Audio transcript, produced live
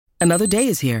Another day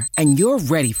is here, and you're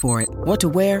ready for it. What to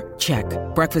wear? Check.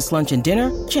 Breakfast, lunch, and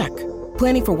dinner? Check.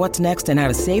 Planning for what's next and how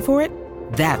to save for it?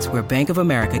 That's where Bank of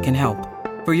America can help.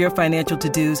 For your financial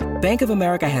to-dos, Bank of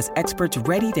America has experts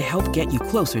ready to help get you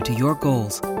closer to your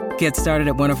goals. Get started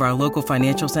at one of our local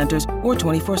financial centers or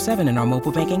 24/7 in our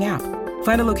mobile banking app.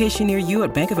 Find a location near you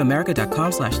at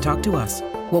bankofamerica.com/talktous.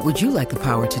 What would you like the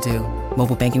power to do?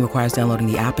 Mobile banking requires downloading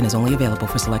the app and is only available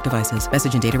for select devices.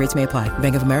 Message and data rates may apply.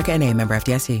 Bank of America N.A., member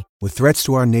FDIC. With threats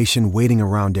to our nation waiting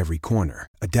around every corner,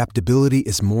 adaptability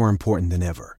is more important than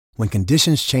ever. When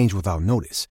conditions change without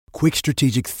notice, quick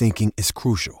strategic thinking is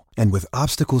crucial. And with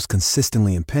obstacles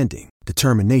consistently impending,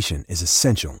 determination is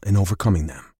essential in overcoming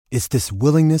them. It's this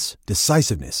willingness,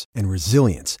 decisiveness, and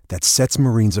resilience that sets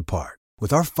Marines apart.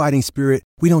 With our fighting spirit,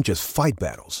 we don't just fight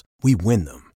battles, we win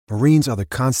them. Marines are the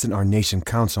constant our nation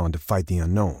counts on to fight the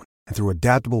unknown. And through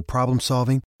adaptable problem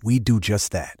solving, we do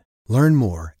just that. Learn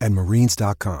more at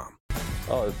marines.com.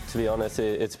 Oh, to be honest,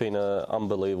 it's been an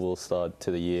unbelievable start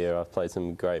to the year. I've played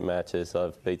some great matches.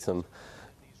 I've beat some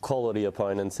quality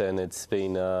opponents, and it's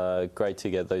been great to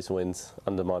get those wins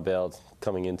under my belt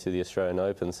coming into the Australian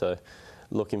Open. So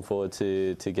looking forward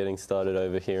to getting started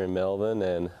over here in Melbourne,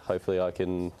 and hopefully I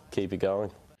can keep it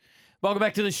going. Welcome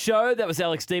back to the show. That was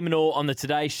Alex de Minaur on the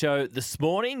Today Show this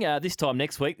morning. This time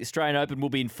next week, the Australian Open will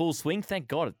be in full swing. Thank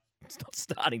God it's not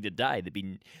starting today. There'll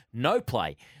be no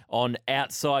play on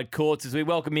outside courts as we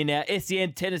welcome in our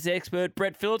SEN Tennis expert,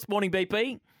 Brett Phillips. Morning,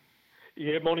 BP.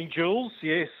 Yeah, morning, Jules.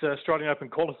 Yes, Australian Open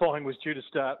qualifying was due to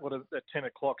start at 10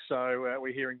 o'clock, so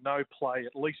we're hearing no play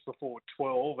at least before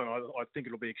 12, and I think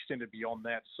it'll be extended beyond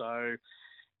that. So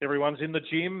everyone's in the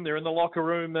gym, they're in the locker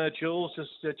room, Jules,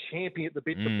 just champing at the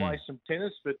bit to play some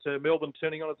tennis, but Melbourne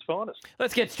turning on its finest.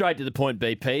 Let's get straight to the point,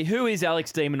 BP. Who is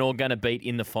Alex de Minaur going to beat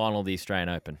in the final of the Australian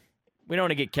Open? We don't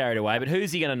want to get carried away, but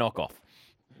who's he going to knock off?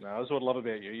 No, that's what I love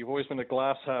about you. You've always been a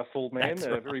glass half full man, That's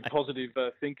a right. very positive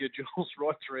thinker, Jules,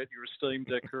 right throughout your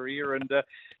esteemed career. And,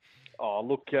 I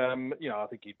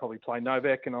think he'd probably play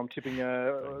Novak, and I'm tipping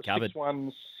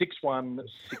 6-1, 6-1,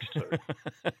 6-2.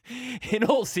 In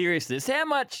all seriousness, how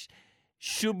much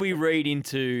should we read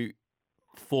into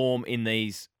form in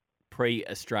these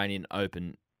pre-Australian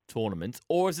Open tournaments?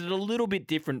 Or is it a little bit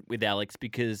different with Alex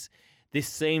because this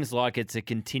seems like it's a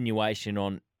continuation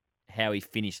on how he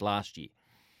finished last year?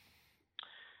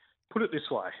 Put it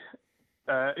this way.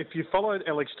 If you followed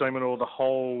Alex de Minaur the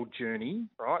whole journey,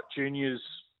 right, juniors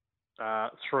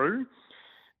through,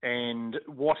 and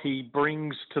what he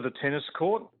brings to the tennis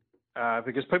court,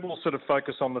 because people will sort of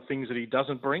focus on the things that he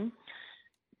doesn't bring,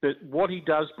 but what he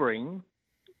does bring,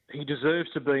 he deserves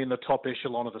to be in the top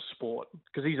echelon of the sport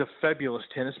because he's a fabulous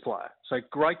tennis player. So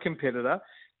great competitor.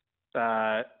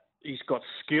 He's got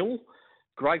skill,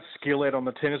 great skill out on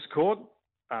the tennis court.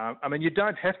 You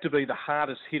don't have to be the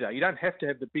hardest hitter. You don't have to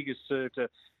have the biggest serve to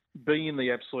be in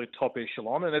the absolute top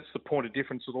echelon, and that's the point of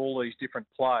difference with all these different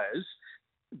players.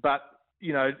 But,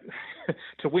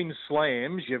 to win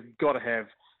slams, you've got to have,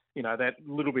 that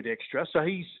little bit extra. So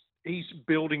he's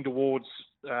building towards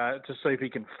to see if he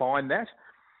can find that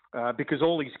because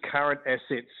all his current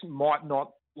assets might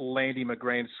not land him a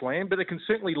Grand Slam, but it can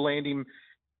certainly land him,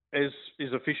 as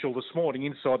is official this morning,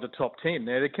 inside the top 10.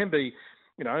 Now, there can be,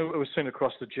 it was seen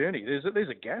across the journey. There's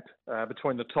a gap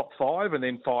between the top 5 and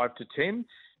then 5 to 10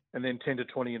 and then 10 to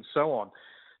 20 and so on.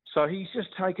 So he's just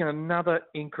taken another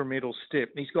incremental step.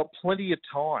 He's got plenty of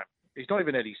time. He's not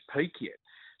even at his peak yet.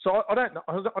 So I don't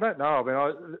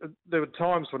know. There were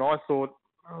times when I thought,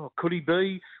 oh, could he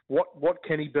be? What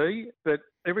can he be? But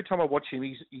every time I watch him,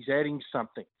 he's adding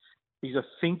something. He's a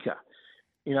thinker.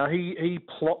 He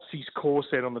plots his course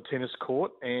out on the tennis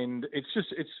court, and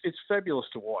it's fabulous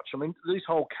to watch. I mean, this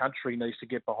whole country needs to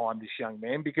get behind this young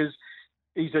man because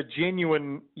he's a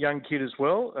genuine young kid as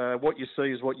well. What you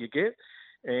see is what you get,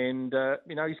 and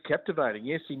he's captivating.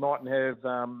 Yes, he mightn't have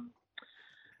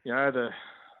the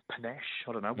panache.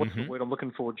 I don't know what's the word I'm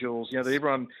looking for, Jules. That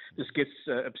everyone just gets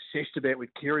obsessed about with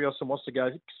Kyrgios and wants to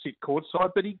go sit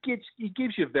courtside, but he gives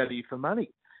you value for money.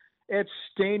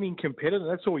 Outstanding competitor.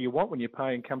 That's all you want when you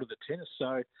pay and come to the tennis.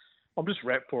 So I'm just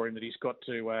wrapped for him that he's got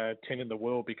to 10 in the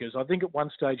world because I think at one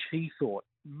stage he thought,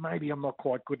 maybe I'm not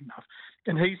quite good enough.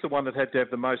 And he's the one that had to have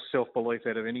the most self-belief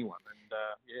out of anyone. And,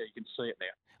 you can see it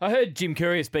now. I heard Jim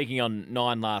Courier speaking on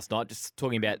Nine last night, just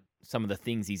talking about some of the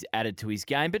things he's added to his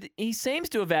game, but he seems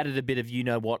to have added a bit of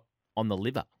you-know-what on the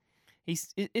liver.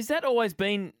 Is that always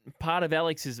been part of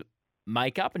Alex's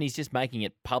makeup and he's just making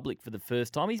it public for the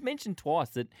first time? He's mentioned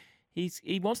twice that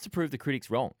he wants to prove the critics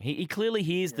wrong. He clearly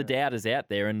hears the doubters out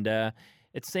there, and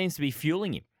it seems to be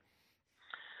fueling him.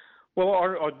 Well, I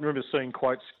remember seeing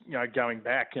quotes, going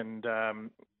back, and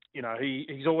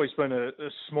he's always been a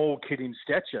small kid in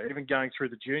stature. Even going through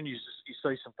the juniors, you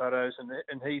see some photos,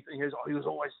 and he was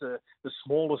always the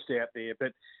smallest out there,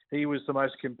 but he was the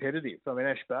most competitive. I mean,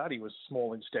 Ash Barty was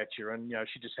small in stature, and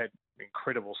she just had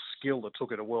incredible skill that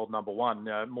took her to world number one.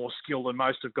 More skill than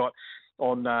most have got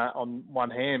on one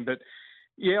hand. But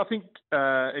yeah, I think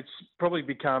it's probably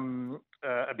become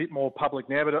a bit more public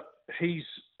now. But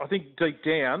I think deep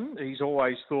down, he's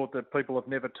always thought that people have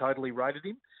never totally rated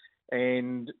him.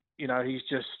 And, he's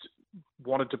just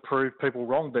wanted to prove people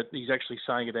wrong, but he's actually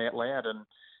saying it out loud. And,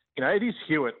 it is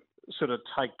Hewitt sort of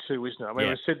take two, isn't it? I mean,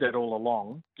 I've said that all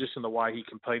along, just in the way he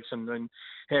competes and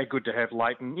how good to have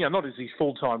Leighton, not as his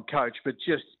full-time coach, but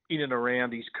just in and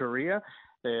around his career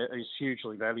is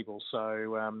hugely valuable.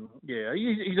 So,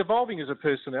 he's evolving as a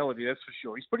personality, that's for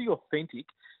sure. He's pretty authentic.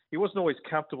 He wasn't always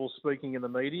comfortable speaking in the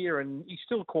media, and he's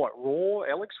still quite raw,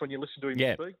 Alex, when you listen to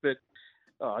him speak, but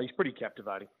he's pretty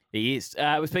captivating. He is.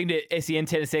 We're speaking to SEN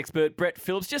tennis expert Brett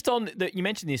Phillips. Just on you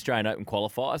mentioned the Australian Open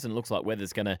qualifiers, and it looks like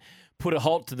weather's going to put a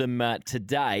halt to them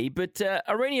today. But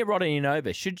Arina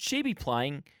Rodionova, should she be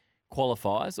playing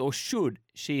qualifiers, or should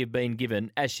she have been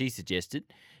given, as she suggested,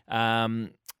 a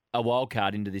wild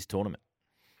card into this tournament?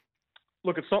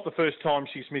 Look, it's not the first time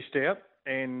she's missed out,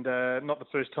 and not the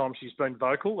first time she's been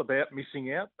vocal about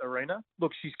missing out, Arina.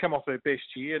 Look, she's come off her best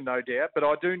year, no doubt, but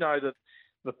I do know that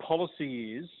the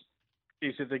policy is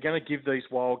that they're going to give these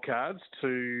wild cards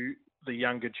to the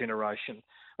younger generation.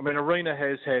 I mean, Arina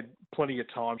has had plenty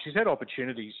of time. She's had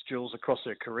opportunities, Jules, across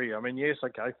her career. I mean, yes,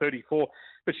 okay, 34,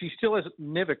 but she still has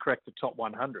never cracked the top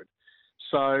 100.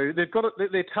 So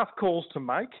they're tough calls to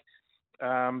make.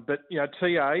 But,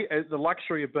 TA, the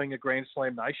luxury of being a Grand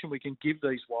Slam nation, we can give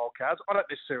these wild cards. I don't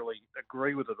necessarily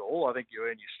agree with it all. I think you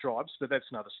earn your stripes, but that's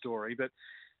another story. But,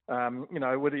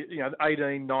 with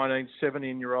 18, 19,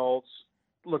 17-year-olds,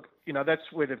 look, that's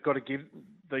where they've got to give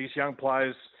these young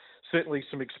players certainly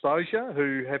some exposure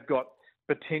who have got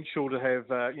potential to have,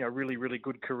 really, really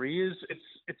good careers.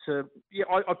 I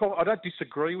don't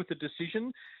disagree with the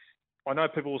decision. I know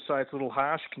people will say it's a little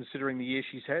harsh considering the year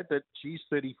she's had, but she's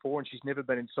 34 and she's never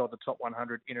been inside the top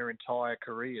 100 in her entire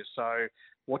career. So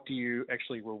what do you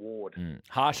actually reward?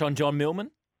 Harsh on John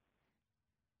Millman?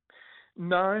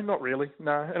 No, not really.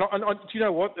 No. And do you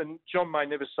know what? And John may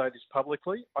never say this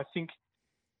publicly. I think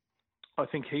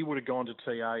he would have gone to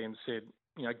TA and said,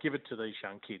 give it to these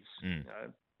young kids.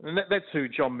 And that's who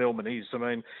John Millman is. I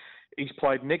mean, he's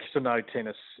played next to no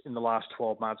tennis in the last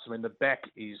 12 months. I mean, the back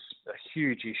is a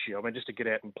huge issue. I mean, just to get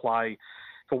out and play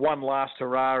for one last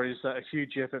hurrah is a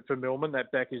huge effort for Millman.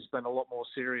 That back has been a lot more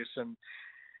serious,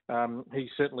 and he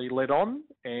certainly led on.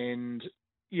 And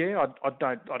yeah, I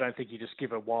don't think you just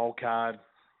give a wild card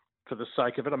for the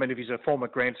sake of it. I mean, if he's a former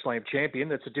Grand Slam champion,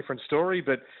 that's a different story.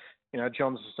 But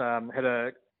John's had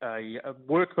a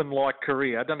workman-like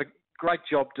career, done a great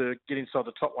job to get inside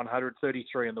the top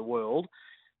 133 in the world,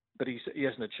 but he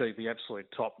hasn't achieved the absolute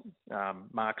top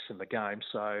marks in the game.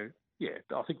 So, yeah,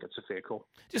 I think that's a fair call.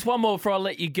 Just one more before I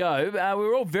let you go. We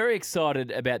were all very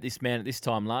excited about this man at this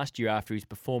time last year after his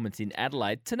performance in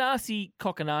Adelaide. Thanasi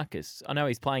Kokkinakis. I know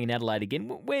he's playing in Adelaide again.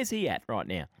 Where's he at right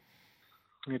now?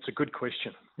 It's a good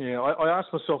question. Yeah, I ask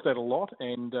myself that a lot,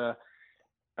 and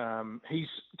he's,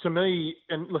 to me,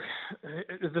 and look,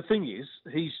 the thing is,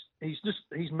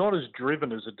 he's not as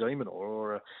driven as a Demon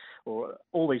or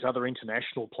all these other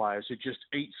international players who just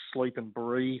eat, sleep, and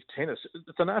breathe tennis.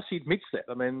 Thanasi admits that.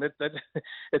 I mean, that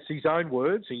it's his own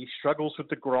words. He struggles with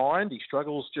the grind. He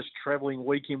struggles just travelling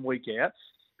week in, week out.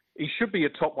 He should be a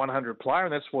top 100 player,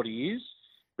 and that's what he is.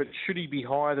 But should he be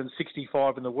higher than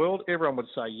 65 in the world? Everyone would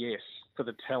say yes for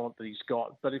the talent that he's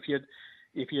got. But if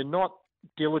you're not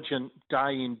diligent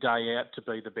day in, day out to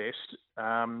be the best,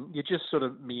 you just sort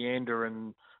of meander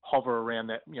and hover around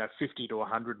that 50 to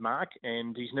 100 mark,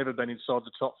 and he's never been inside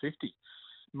the top 50.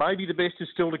 Maybe the best is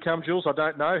still to come, Jules. I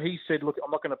don't know. He said, look, I'm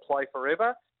not going to play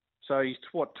forever. So he's,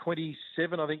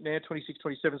 27, I think now, 26,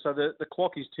 27. So the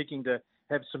clock is ticking to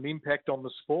have some impact on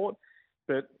the sport.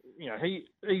 But,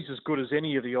 he's as good as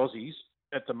any of the Aussies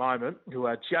at the moment who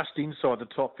are just inside the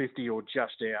top 50 or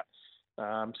just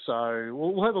out. So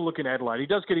we'll have a look in Adelaide. He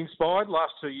does get inspired.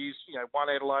 Last 2 years, won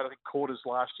Adelaide, I think quarters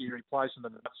last year. He plays in the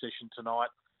nut session tonight,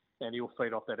 and he'll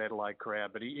feed off that Adelaide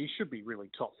crowd. But he should be really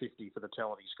top 50 for the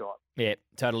talent he's got. Yeah,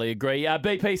 totally agree.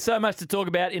 BP, so much to talk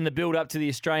about in the build-up to the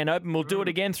Australian Open. We'll do it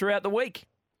again throughout the week.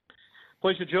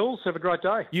 Pleasure, Jules. Have a great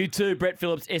day. You too. Brett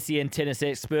Phillips, SEN tennis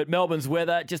expert. Melbourne's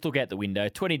weather, just look out the window,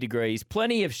 20 degrees,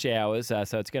 plenty of showers,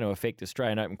 so it's going to affect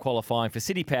Australian Open qualifying for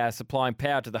City Power, supplying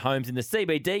power to the homes in the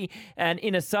CBD and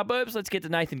inner suburbs. Let's get to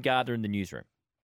Nathan Gardner in the newsroom.